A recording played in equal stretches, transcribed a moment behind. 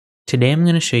Today I'm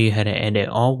going to show you how to edit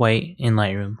all white in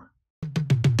Lightroom.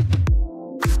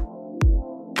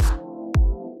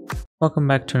 Welcome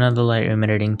back to another Lightroom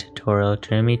editing tutorial.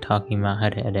 Today I'm going to be talking about how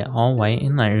to edit all white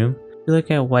in Lightroom. If you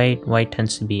look at white, white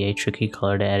tends to be a tricky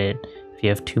color to edit. If you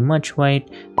have too much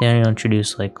white, then you'll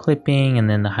introduce like clipping and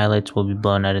then the highlights will be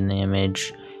blown out in the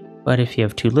image. But if you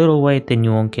have too little white, then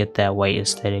you won't get that white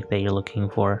aesthetic that you're looking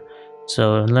for.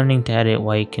 So learning to edit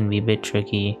white can be a bit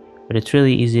tricky, but it's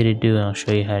really easy to do and I'll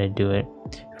show you how to do it.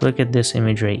 If you look at this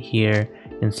image right here,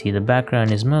 you can see the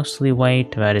background is mostly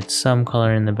white. I've added some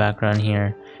color in the background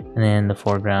here, and then in the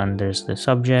foreground there's the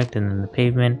subject and then the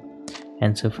pavement.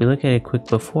 And so if we look at it quick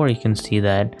before, you can see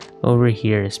that over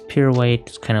here is pure white.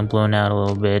 It's kind of blown out a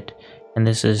little bit, and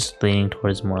this is leaning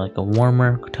towards more like a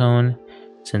warmer tone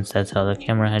since that's how the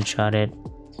camera had shot it.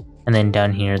 And then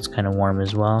down here it's kind of warm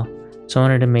as well. So I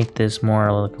wanted to make this more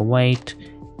like a white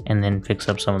and then fix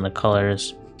up some of the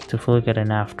colors. So if we look at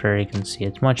an after, you can see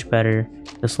it's much better.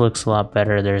 This looks a lot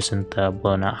better. There isn't the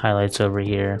blown out highlights over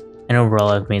here. And overall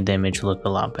I've made the image look a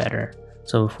lot better.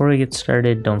 So before we get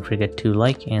started, don't forget to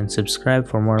like and subscribe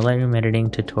for more Lightroom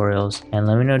editing tutorials, and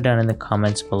let me know down in the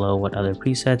comments below what other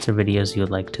presets or videos you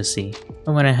would like to see.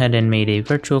 I went ahead and made a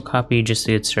virtual copy just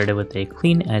to get started with a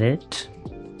clean edit.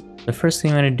 The first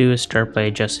thing I'm going to do is start by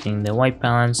adjusting the white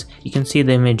balance. You can see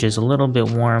the image is a little bit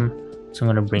warm, so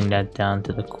I'm going to bring that down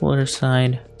to the cooler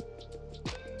side.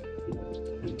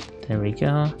 There we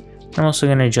go. I'm also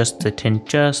going to adjust the tint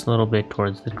just a little bit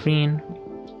towards the green.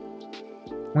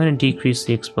 I'm going to decrease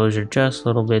the exposure just a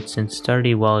little bit since it's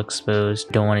already well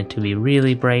exposed. Don't want it to be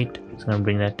really bright, so I'm going to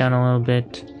bring that down a little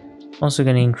bit. I'm also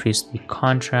going to increase the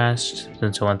contrast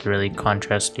since I want the really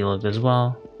contrasty look as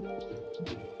well.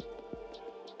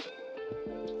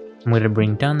 I'm going to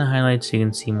bring down the highlights so you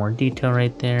can see more detail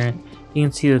right there. You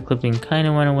can see the clipping kind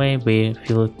of went away, but if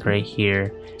you look right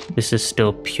here, this is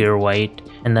still pure white,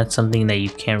 and that's something that you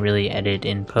can't really edit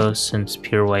in post since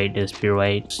pure white is pure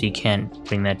white, so you can't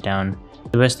bring that down.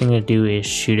 The best thing to do is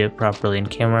shoot it properly in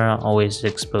camera, always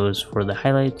expose for the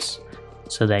highlights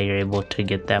so that you're able to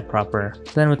get that proper.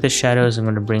 Then with the shadows, I'm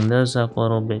going to bring those up a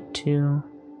little bit too.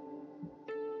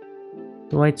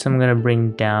 The whites I'm going to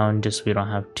bring down just so we don't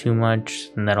have too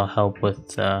much, and that'll help with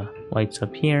the whites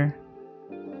up here.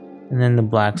 And then the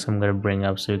blacks I'm going to bring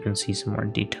up so we can see some more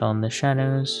detail in the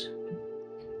shadows.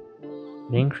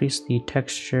 Increase the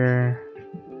texture,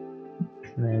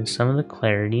 and then some of the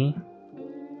clarity,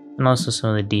 and also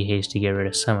some of the dehaze to get rid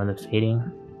of some of the fading.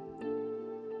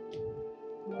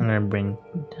 I'm going to bring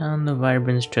down the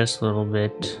vibrance just a little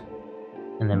bit,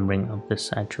 and then bring up the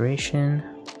saturation.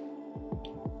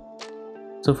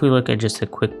 So if we look at just a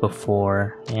quick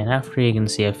before and after, you can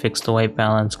see I fixed the white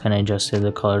balance, kind of adjusted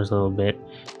the colors a little bit,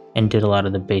 and did a lot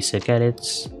of the basic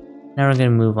edits. Now we're going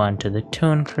to move on to the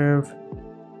tone curve.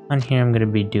 On here I'm going to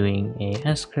be doing a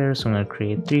S-curve, so I'm going to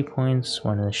create 3 points,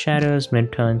 one in the shadows,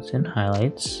 midtones, and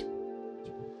highlights.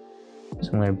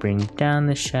 So I'm going to bring down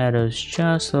the shadows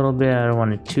just a little bit, I don't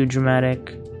want it too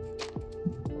dramatic.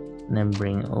 And then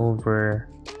bring over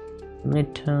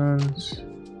midtones,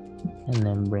 and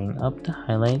then bring up the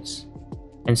highlights.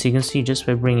 And so you can see just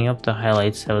by bringing up the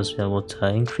highlights, I was able to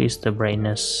increase the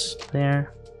brightness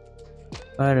there.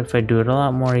 But if I do it a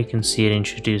lot more, you can see it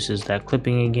introduces that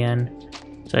clipping again.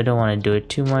 So I don't want to do it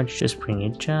too much, just bring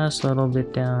it just a little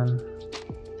bit down.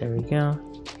 There we go.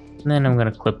 And then I'm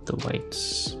going to clip the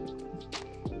whites.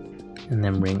 And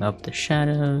then bring up the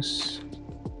shadows.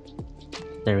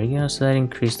 There we go, so that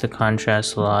increased the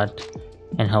contrast a lot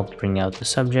and helped bring out the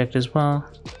subject as well.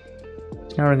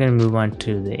 Now we're going to move on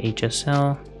to the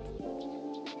HSL.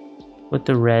 With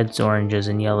the reds, oranges,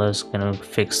 and yellows, going to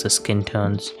fix the skin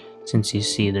tones. Since you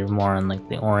see they're more on like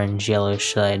the orange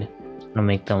yellowish side, it'll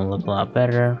make them look a lot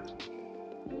better.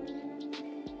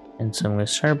 And so I'm going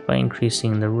to start by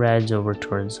increasing the reds over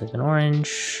towards like an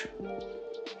orange,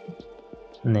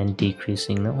 and then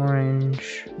decreasing the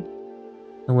orange.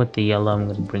 And with the yellow, I'm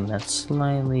going to bring that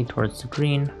slightly towards the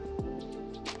green.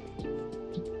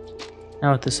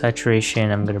 Now with the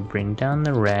saturation, I'm going to bring down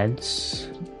the reds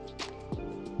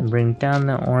and bring down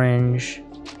the orange.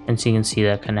 And so you can see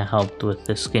that kind of helped with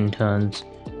the skin tones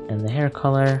and the hair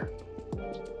color.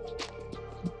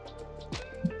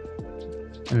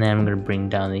 And then I'm going to bring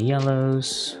down the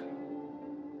yellows.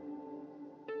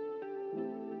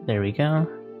 There we go.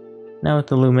 Now with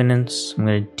the luminance, I'm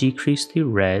going to decrease the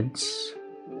reds.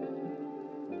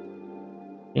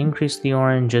 Increase the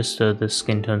orange just so the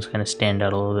skin tones kind of stand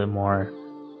out a little bit more.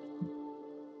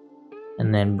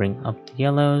 And then bring up the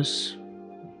yellows.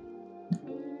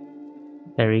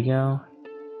 There we go.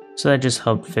 So that just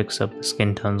helped fix up the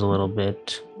skin tones a little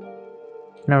bit.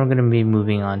 Now we're going to be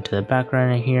moving on to the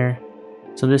background right here.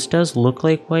 So this does look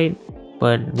like white,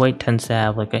 but white tends to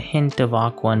have like a hint of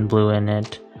aqua and blue in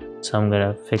it. So I'm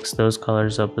going to fix those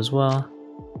colors up as well.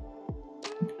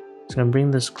 It's going to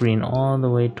bring this green all the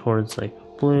way towards like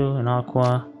blue and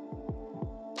aqua.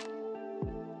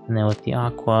 And then with the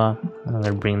aqua, I'm going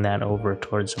to bring that over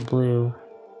towards the blue.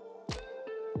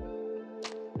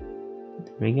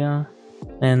 There we go.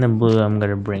 And the blue I'm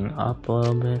going to bring up a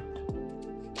little bit.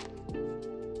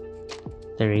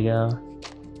 There we go.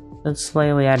 Let's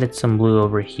slightly added some blue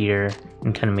over here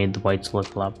and kind of made the whites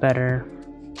look a lot better.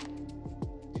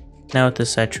 Now with the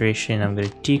saturation, I'm going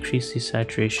to decrease the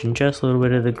saturation just a little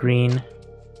bit of the green.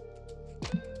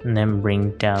 And then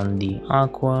bring down the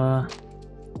aqua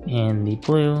and the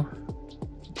blue.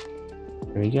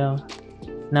 There we go.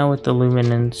 Now with the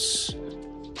luminance,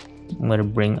 I'm going to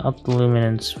bring up the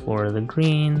luminance for the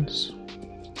greens.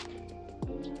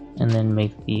 And then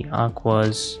make the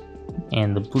aquas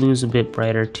and the blues a bit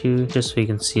brighter too, just so you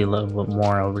can see a little bit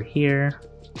more over here.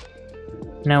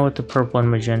 Now with the purple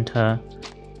and magenta,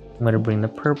 I'm going to bring the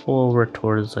purple over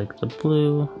towards like the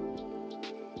blue.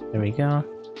 There we go.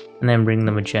 And then bring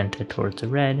the magenta towards the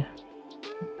red.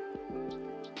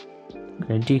 I'm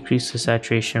going to decrease the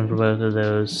saturation for both of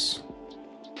those.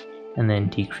 And then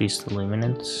decrease the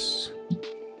luminance.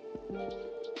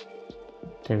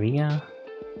 There we go.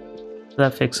 So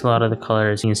that fixed a lot of the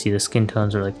colors. You can see the skin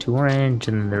tones are like too orange,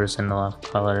 and then there wasn't a lot of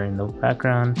color in the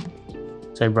background.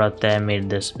 So I brought that, made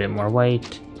this a bit more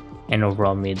white, and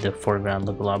overall made the foreground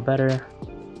look a lot better.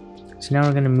 So now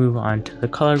we're going to move on to the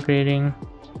color grading.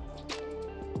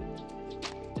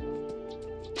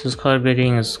 So this color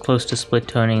grading is close to split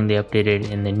toning. They updated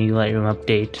in the new Lightroom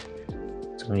update.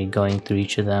 So I'm going to be going through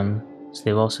each of them. So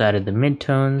they've also added the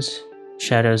midtones.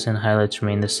 Shadows and highlights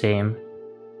remain the same.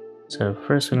 So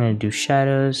first we're going to do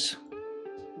shadows.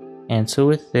 And so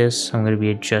with this, I'm going to be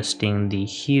adjusting the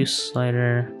hue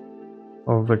slider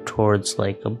over towards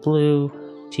like a blue,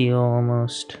 teal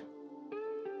almost.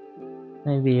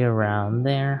 Maybe around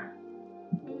there.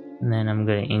 And then I'm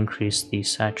going to increase the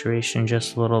saturation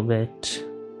just a little bit.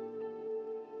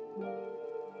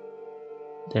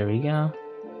 There we go.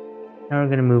 Now we're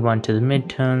going to move on to the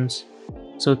midtones.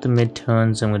 So with the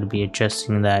midtones, I'm going to be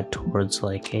adjusting that towards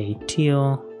like a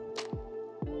teal.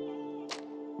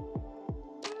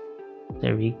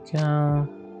 There we go.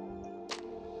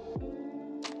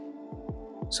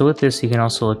 So with this, you can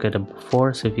also look at a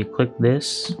before. So if you click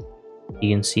this,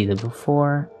 you can see the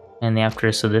before and the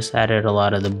after. So this added a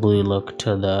lot of the blue look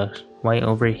to the white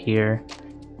over here.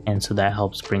 And so that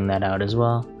helps bring that out as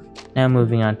well. Now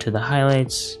moving on to the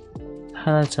highlights.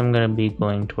 Highlights, I'm going to be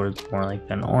going towards more like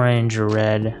an orange or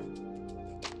red.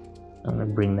 I'm going to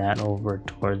bring that over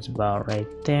towards about right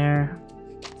there.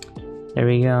 There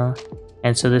we go.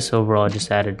 And so this overall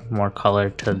just added more color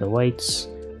to the whites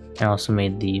and also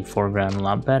made the foreground a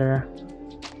lot better.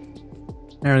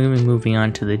 Now we're going to be moving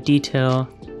on to the detail.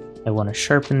 I want to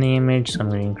sharpen the image, so I'm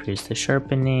going to increase the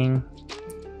sharpening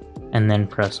and then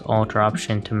press Alt or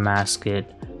Option to mask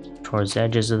it towards the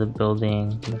edges of the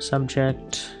building and the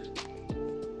subject.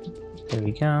 There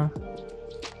we go.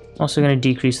 Also going to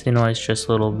decrease the noise just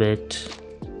a little bit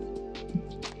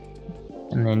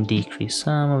and then decrease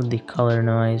some of the color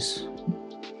noise.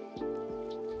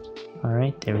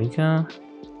 Alright, there we go. Now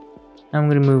I'm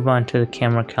going to move on to the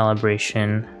camera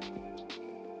calibration.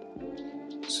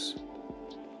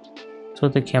 So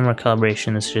with the camera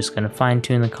calibration, this is just going to fine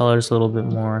tune the colors a little bit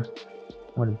more.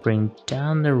 I'm going to bring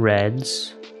down the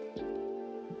reds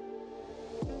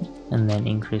and then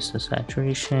increase the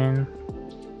saturation.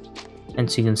 And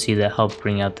so you can see that helped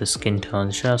bring out the skin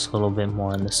tones just a little bit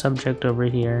more in the subject over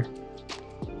here.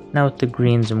 Now with the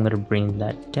greens, I'm going to bring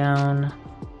that down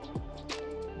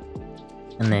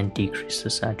and then decrease the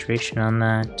saturation on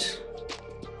that.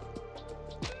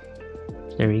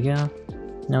 There we go.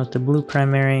 Now with the blue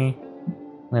primary,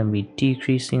 I'm going to be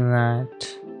decreasing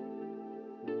that.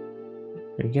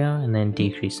 There we go, and then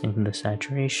decreasing the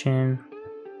saturation.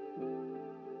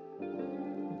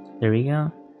 There we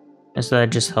go. And so that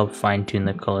just helped fine tune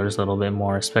the colors a little bit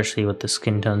more, especially with the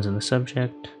skin tones in the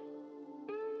subject.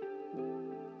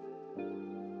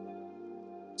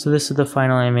 So this is the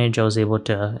final image. I was able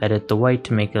to edit the white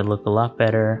to make it look a lot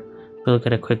better. If you look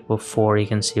at a quick before, you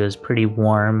can see it was pretty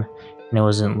warm and it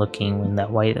wasn't looking in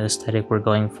that white aesthetic we're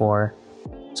going for.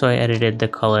 So I edited the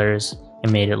colors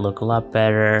and made it look a lot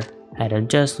better. Added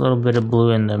just a little bit of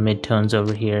blue in the midtones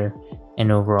over here,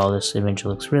 and overall this image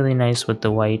looks really nice with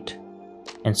the white.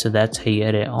 And so that's how you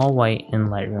edit all white in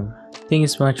Lightroom. Thank you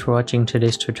so much for watching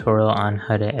today's tutorial on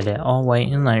how to edit all white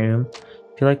in Lightroom.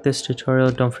 If you like this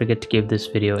tutorial, don't forget to give this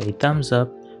video a thumbs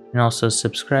up. And also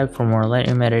subscribe for more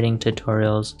Lightroom editing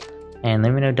tutorials, and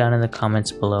let me know down in the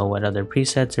comments below what other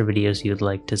presets or videos you'd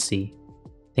like to see.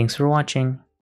 Thanks for watching!